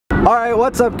Alright,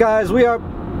 what's up guys? We are...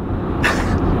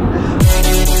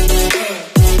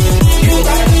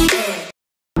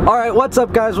 Alright, what's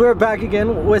up guys? We're back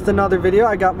again with another video.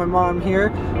 I got my mom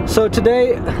here. So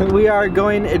today we are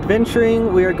going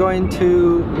adventuring. We are going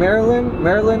to Maryland,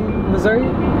 Missouri,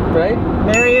 right?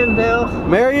 Marionville,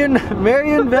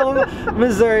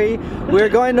 Missouri. We're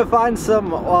going to find some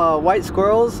white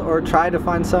squirrels, or try to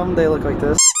find some. They look like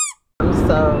this.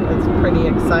 So it's pretty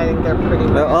exciting. They're pretty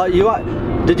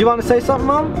rare. Did you want to say something,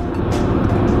 Mom?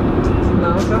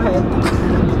 No, go ahead.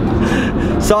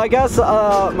 So I guess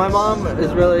my mom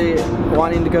is really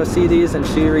wanting to go see these, and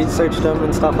she researched them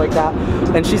and stuff like that.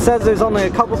 And she says there's only a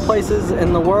couple places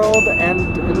in the world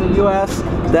and in the US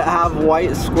that have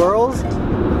white squirrels.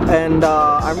 And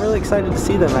I'm really excited to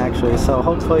see them actually. So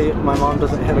hopefully my mom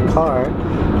doesn't hit a car.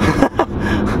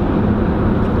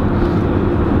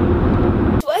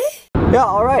 What? Yeah,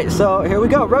 alright, so here we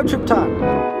go. Road trip time.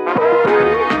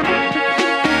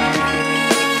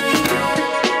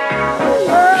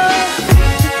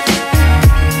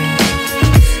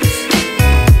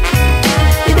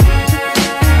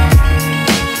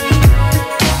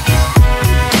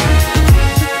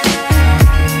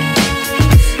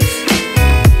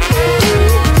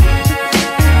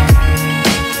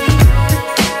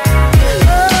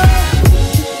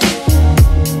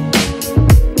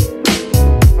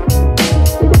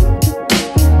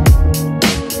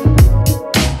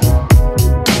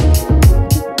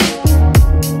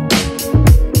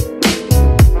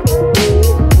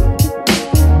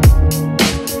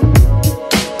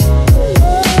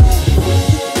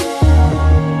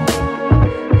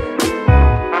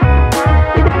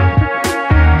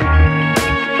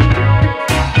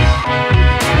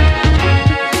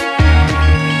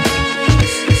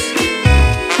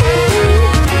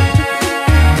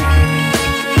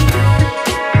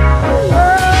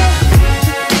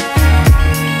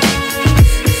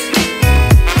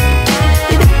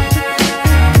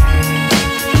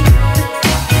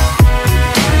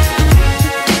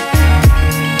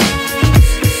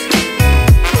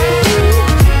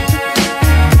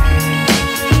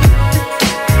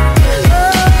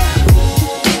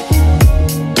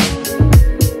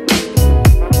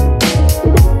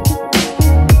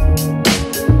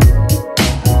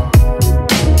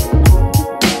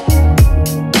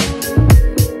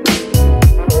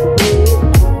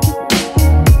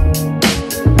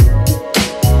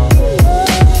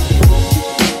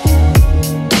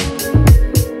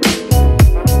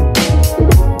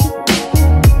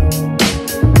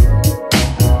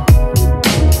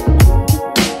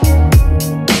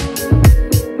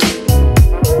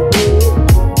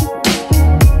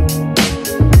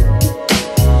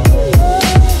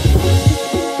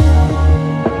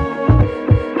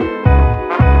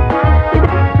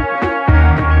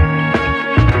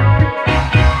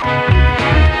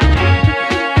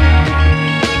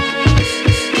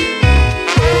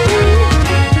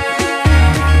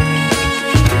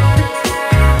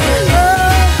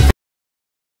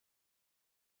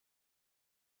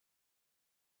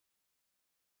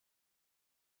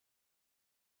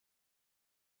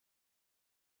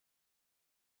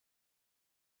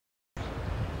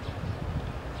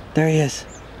 There he is.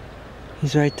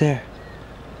 He's right there.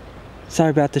 Sorry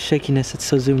about the shakiness, it's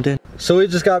so zoomed in. So we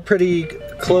just got pretty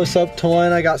close up to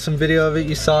one. I got some video of it,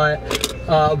 you saw it.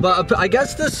 But I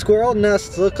guess the squirrel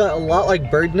nests look a lot like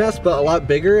bird nests, but a lot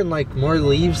bigger and like more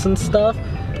leaves and stuff.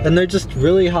 And they're just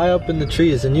really high up in the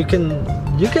trees, and you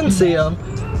can see them.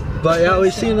 But yeah,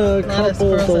 we've seen a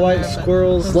couple of the white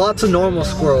squirrels. Lots of normal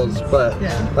squirrels, but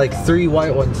yeah, like 3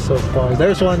 white ones so far.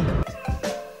 There's one.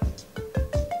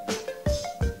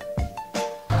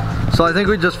 So I think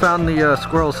we just found the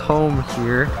squirrel's home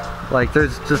here. Like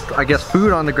there's just, I guess,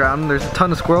 food on the ground. There's a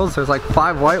ton of squirrels. There's like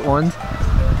 5 white ones.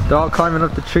 They're all climbing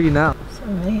up the tree now. It's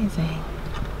amazing.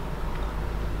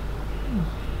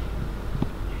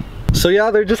 So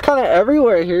yeah, they're just kind of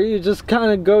everywhere here. You just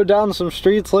kind of go down some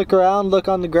streets, look around, look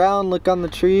on the ground, look on the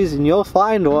trees, and you'll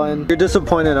find one. You're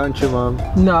disappointed, aren't you, Mom?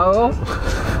 No.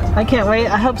 I can't wait.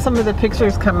 I hope some of the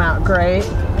pictures come out great.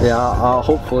 Yeah,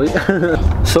 hopefully.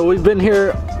 So we've been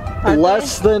here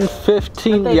less than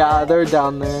 15, yeah, they're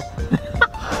down there.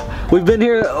 We've been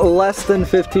here less than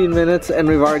 15 minutes and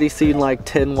we've already seen like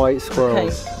 10 white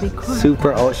squirrels. Okay, be quiet.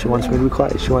 Super, oh, she wants me to be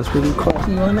quiet. She wants me to be quiet.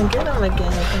 You want to get them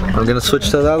again? I'm gonna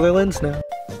switch to the other lens now.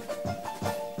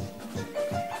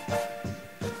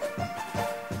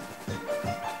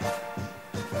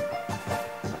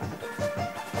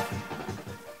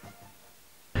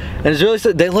 And it's really,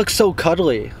 they look so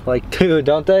cuddly, like too,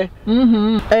 don't they?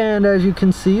 Mm-hmm. And as you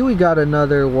can see, we got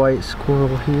another white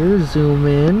squirrel here. Zoom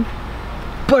in.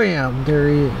 Bam! There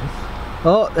he is.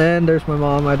 Oh, and there's my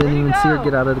mom. I didn't even see her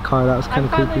get out of the car. That was kind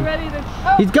of creepy.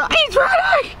 He's running! He's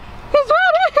running!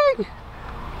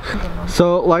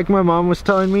 So, like my mom was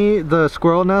telling me, the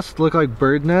squirrel nests look like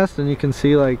bird nests, and you can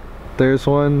see like there's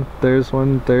one, there's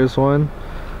one, there's one,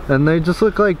 and they just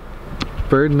look like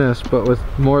bird nests but with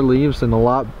more leaves and a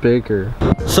lot bigger.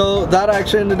 So that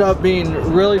actually ended up being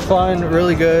really fun,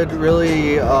 really good,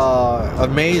 really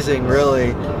amazing,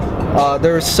 really.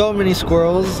 There were so many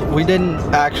squirrels. We didn't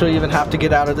actually even have to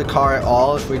get out of the car at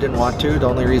all if we didn't want to. The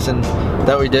only reason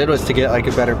that we did was to get like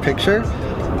a better picture.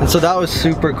 And so that was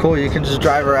super cool. You can just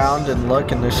drive around and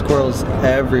look, and there's squirrels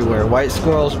everywhere. White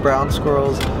squirrels, brown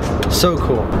squirrels. So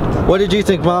cool. What did you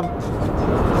think, Mom?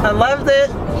 I loved it.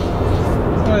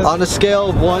 On a scale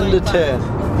of 1 to 10.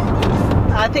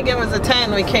 I think it was a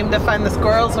 10. We came to find the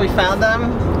squirrels. We found them.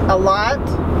 A lot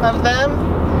of them.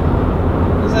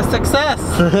 It was a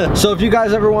success. So if you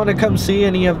guys ever want to come see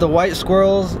any of the white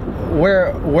squirrels,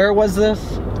 where was this?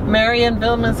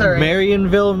 Marionville, Missouri.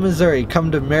 Marionville, Missouri.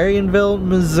 Come to Marionville,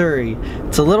 Missouri.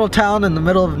 It's a little town in the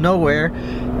middle of nowhere,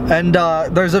 and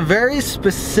there's a very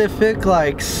specific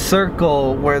like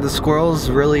circle where the squirrels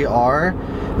really are.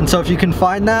 And so if you can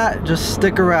find that, just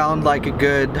stick around like a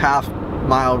good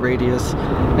half-mile radius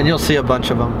and you'll see a bunch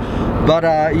of them.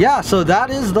 But yeah, so that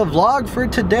is the vlog for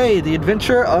today, the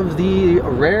adventure of the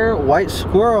rare white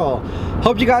squirrel.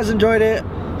 Hope you guys enjoyed it.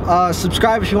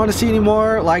 Subscribe if you want to see any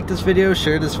more, like this video,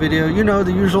 share this video, you know,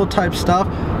 the usual type stuff.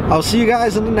 I'll see you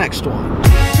guys in the next one.